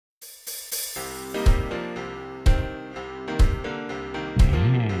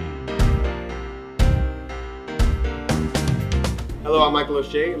Hello, I'm Michael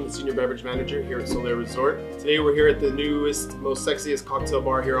O'Shea. I'm the Senior Beverage Manager here at Solaire Resort. Today we're here at the newest, most sexiest cocktail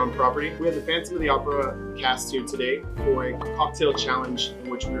bar here on property. We have the Phantom of the Opera cast here today for a cocktail challenge in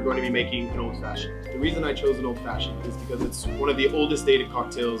which we're going to be making an old fashioned. The reason I chose an old fashioned is because it's one of the oldest dated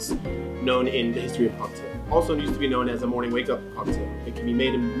cocktails known in the history of cocktail. Also used to be known as a morning wake up cocktail. It can be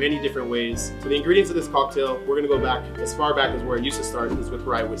made in many different ways. So the ingredients of this cocktail, we're gonna go back as far back as where it used to start, is with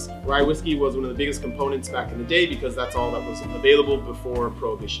rye whiskey. Rye whiskey was one of the biggest components back in the day because that's all that was available before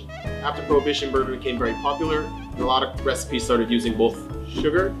Prohibition. After Prohibition, bourbon became very popular, and a lot of recipes started using both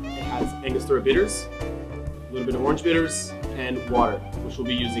sugar, it has Angostura bitters, a little bit of orange bitters, and water, which we'll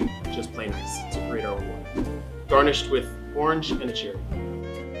be using just plain ice to create our own water. Garnished with orange and a cherry.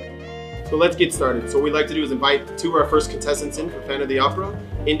 So let's get started. So what we'd like to do is invite two of our first contestants in for Fan of the Opera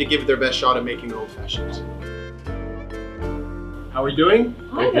in to give it their best shot at making an old fashioned. How are you doing?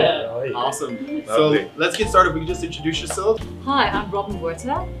 Hi there. Awesome. So let's get started. If you can just introduce yourself. Hi, I'm Robin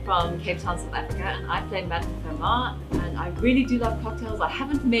Werter from Cape Town, South Africa, and I play Madame Fermat, and I really do love cocktails. I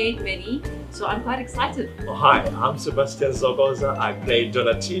haven't made many, so I'm quite excited. Oh, hi, I'm Sebastian Zogoza. I play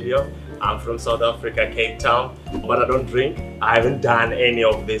Donatilio. I'm from South Africa, Cape Town, but I don't drink. I haven't done any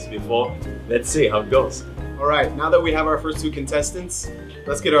of this before. Let's see how it goes. All right, now that we have our first two contestants,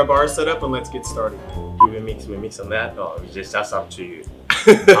 let's get our bar set up and let's get started. Do we mix on that? Or it's just that's up to you.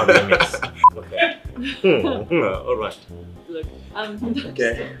 How do we mix? Okay. All right. Look,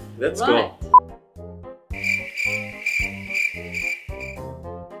 okay, let's right. go.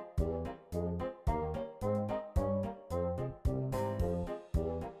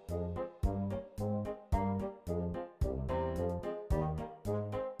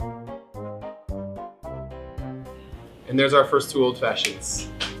 And there's our first two old fashions.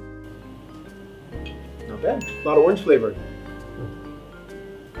 Not bad. A lot of orange flavor.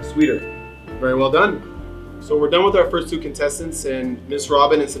 Sweeter. Very well done. So we're done with our first two contestants, and Miss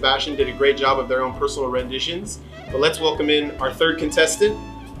Robin and Sebastian did a great job of their own personal renditions. But let's welcome in our third contestant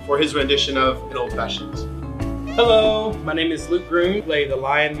for his rendition of an old fashioned. Hello, my name is Luke Groom. I play the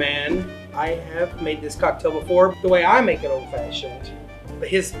Lion Man. I have made this cocktail before. The way I make it old fashioned, but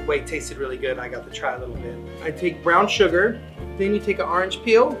his way tasted really good. I got to try a little bit. I take brown sugar, then you take an orange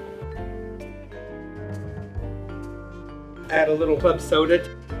peel, add a little club soda.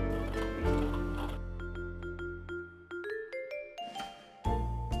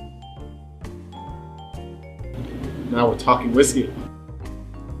 Now we're talking whiskey.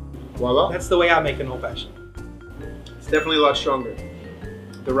 Voila. That's the way I make an old fashioned. It's definitely a lot stronger.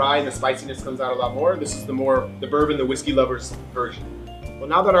 The rye and the spiciness comes out a lot more. This is the bourbon, the whiskey lovers version. Well,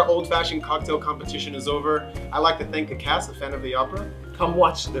 now that our old-fashioned cocktail competition is over, I'd like to thank the cast of Fan of the Opera. Come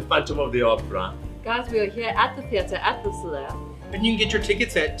watch the Phantom of the Opera. Guys, we are here at the theatre at the Solaire. And you can get your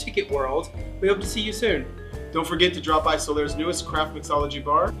tickets at Ticket World. We hope to see you soon. Don't forget to drop by Solaire's newest craft mixology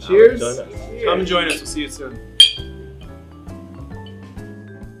bar. Cheers! Come and join us. We'll see you soon.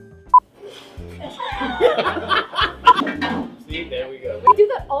 See, there we go. We do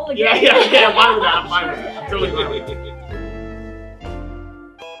that all again. Yeah, I'm fine with that. I'm fine with that. I'm totally fine with it.